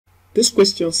this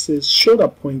question says show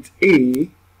that point A,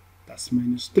 that's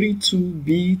 -3, 2,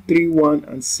 B, 3, 1,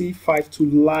 and C, 5, 2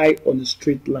 lie on a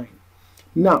straight line.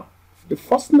 Now, the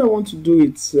first thing I want to do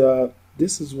is,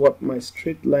 this is what my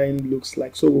straight line looks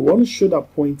like. So we want to show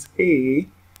that point A,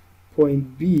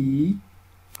 point B,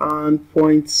 and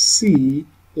point C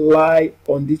lie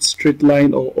on this straight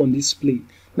line or on this plane.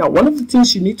 Now, one of the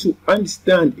things you need to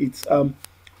understand is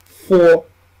for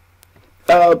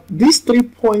these 3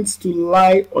 points to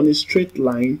lie on a straight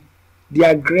line,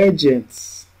 their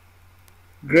gradients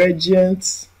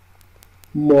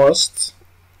must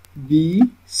be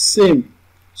same.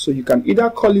 So you can either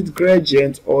call it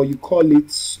gradient or you call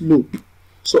it slope.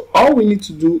 So all we need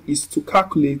to do is to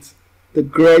calculate the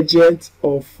gradient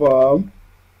of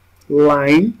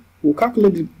line. We'll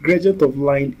calculate the gradient of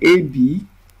line AB.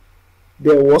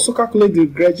 Then we'll also calculate the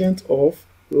gradient of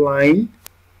line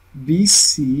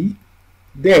BC.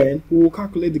 Then we will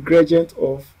calculate the gradient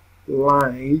of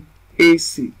line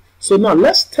AC. So now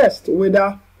let's test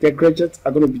whether the gradients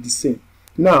are going to be the same.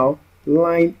 Now,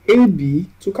 line AB,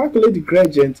 to calculate the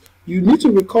gradient, you need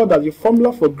to recall that your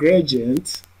formula for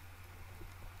gradient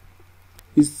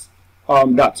is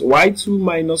that's y2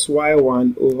 minus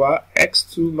y1 over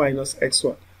x2 minus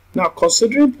x1. Now,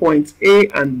 considering points A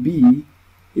and B,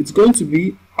 it's going to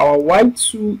be our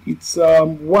y2, it's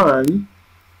 1,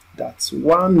 that's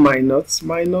 1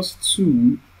 minus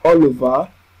 2 all over,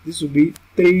 this will be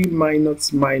 3 minus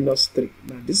 3.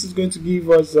 Now, this is going to give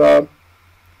us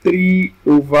 3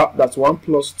 over, that's 1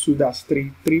 plus 2, that's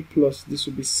 3. 3 plus, this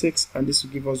will be 6, and this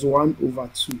will give us 1 over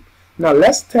 2. Now,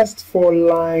 let's test for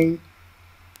line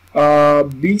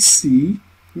BC.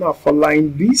 Now, for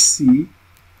line BC,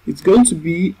 it's going to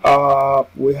be,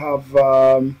 we have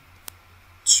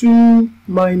 2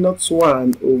 minus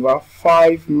 1 over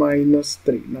 5 minus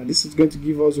 3. Now, this is going to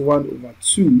give us 1 over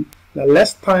 2. Now,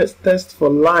 let's test for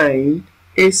line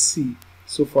AC.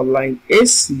 So, for line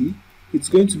AC, it's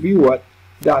going to be what?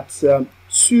 That's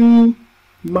 2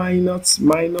 minus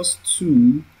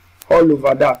 2 all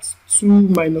over that. 2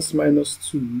 minus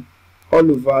 2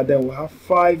 all over. Then we'll have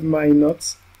 5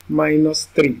 minus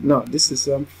 3. Now, this is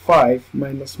 5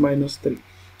 minus 3.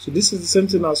 So, this is the same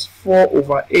thing as 4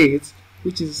 over 8,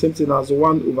 which is the same thing as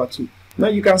 1 over 2. Now,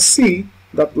 you can see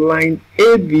that line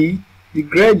AB, the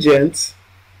gradient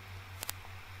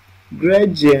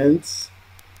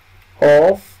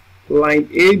of line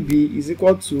AB is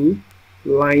equal to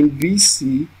line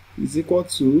BC is equal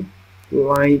to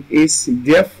line AC.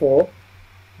 Therefore,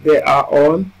 they are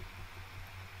on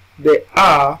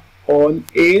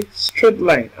a straight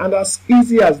line, and as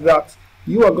easy as that,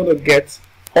 you are going to get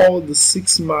all the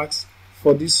 6 marks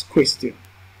for this question.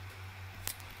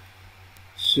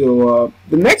 So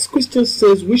the next question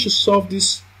says we should solve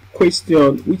this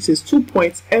question, which says 2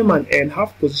 points M and N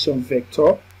have position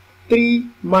vector 3,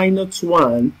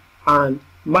 -1 and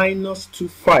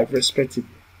 -2,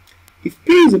 respectively. If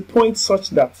P is a point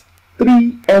such that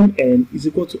 3MN is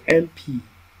equal to MP,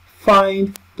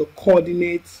 find the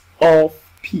coordinates of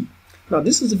P. Now,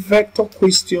 this is a vector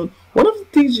question. One of the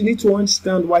things you need to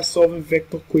understand while solving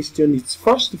vector question is,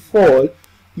 first of all,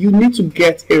 you need to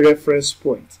get a reference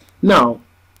point. Now,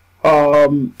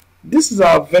 this is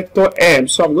our vector M,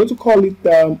 so I'm going to call it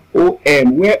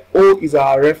OM, where O is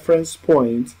our reference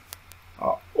point.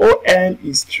 OM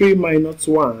is 3 minus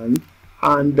 1,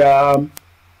 and our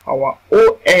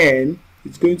ON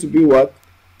is going to be what?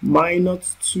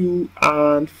 -2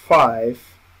 and 5.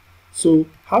 So,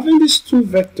 having these two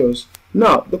vectors,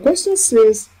 now the question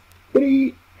says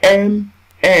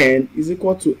 3MN is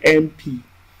equal to MP.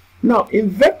 Now, in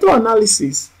vector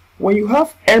analysis, when you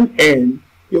have MN,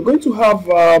 you're going to have,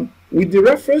 with the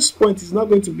reference point, is not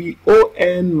going to be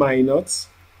ON minus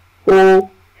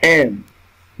OM.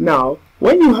 Now,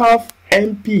 when you have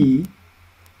MP,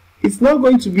 it's not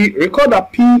going to be, recall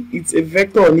that P it's a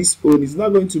vector on its own. It's not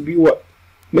going to be what?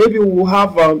 Maybe we'll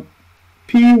have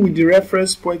P with the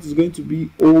reference point is going to be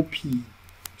OP.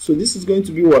 So this is going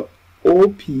to be what?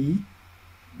 OP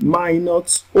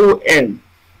minus OM.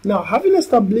 Now, having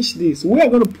established this, we are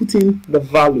going to put in the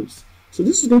values. So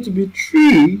this is going to be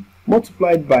 3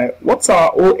 multiplied by, what's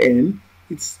our ON?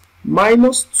 It's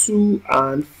 -2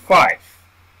 and 5.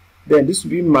 Then this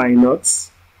will be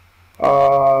minus,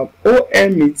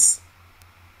 OM it's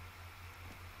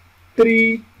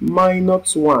 3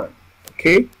 minus 1.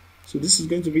 Okay, so this is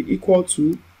going to be equal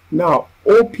to, now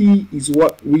OP is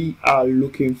what we are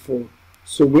looking for.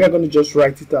 So we are going to just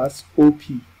write it as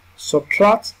OP.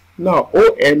 Subtract, now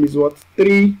OM is what?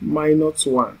 3 minus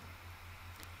 1.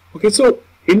 Okay, so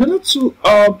in order to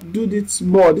do this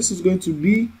more, this is going to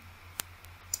be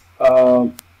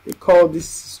a call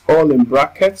this all in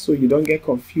brackets so you don't get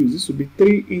confused. This will be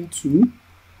 3 into,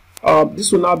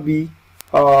 this will now be,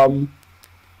 when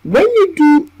you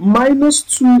do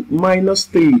 -2 minus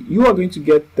 3, you are going to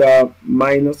get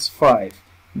 -5.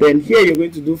 Then here you're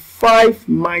going to do 5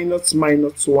 minus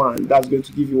 -1. That's going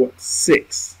to give you what?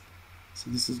 6. So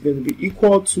this is going to be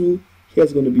equal to,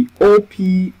 here's going to be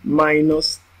OP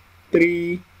minus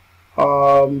 3,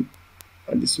 and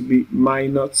this will be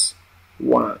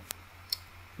 -1.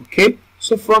 Okay,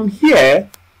 so from here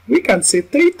we can say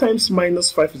 3 times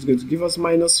 -5 is going to give us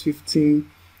 -15,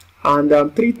 and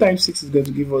 3 times 6 is going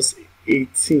to give us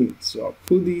 18. So I'll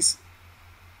put this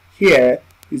here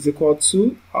is equal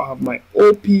to, I have my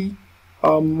OP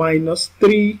minus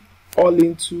 3 all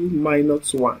into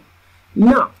 -1.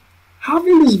 Now,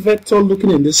 having this vector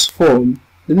looking in this form,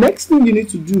 the next thing you need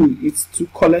to do is to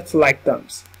collect like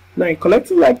terms. Now, in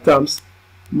collecting like terms,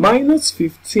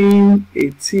 -15,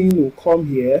 18 will come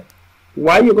here,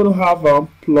 while you're going to have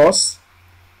plus,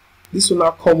 this will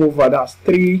now come over, that's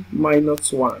 3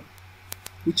 minus 1,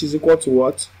 which is equal to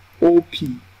what?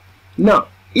 OP. Now,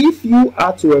 if you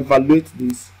are to evaluate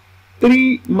this,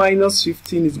 3 minus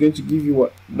 15 is going to give you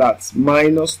what? That's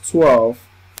 -12.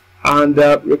 And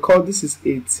recall this is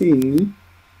 18.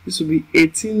 This will be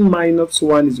 18 minus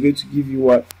 1 is going to give you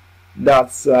what?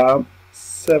 That's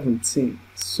 17.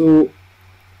 So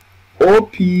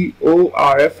OP, O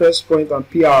our reference point, and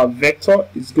P our vector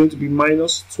is going to be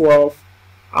 -12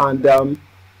 and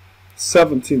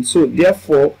 17. So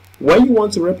therefore, when you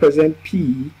want to represent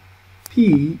P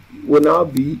will now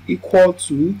be equal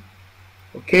to,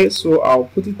 okay, so I'll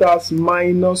put it as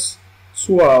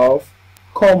 -12,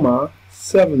 comma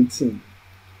 17,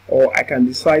 or I can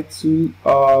decide to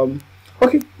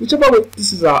okay, whichever way,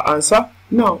 this is our answer.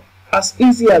 Now, as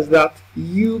easy as that,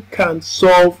 you can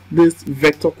solve this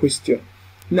vector question.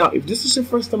 Now, if this is your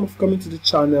first time of coming to the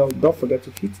channel, don't forget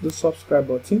to hit the subscribe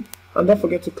button, and don't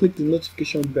forget to click the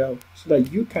notification bell so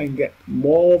that you can get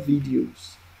more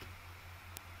videos.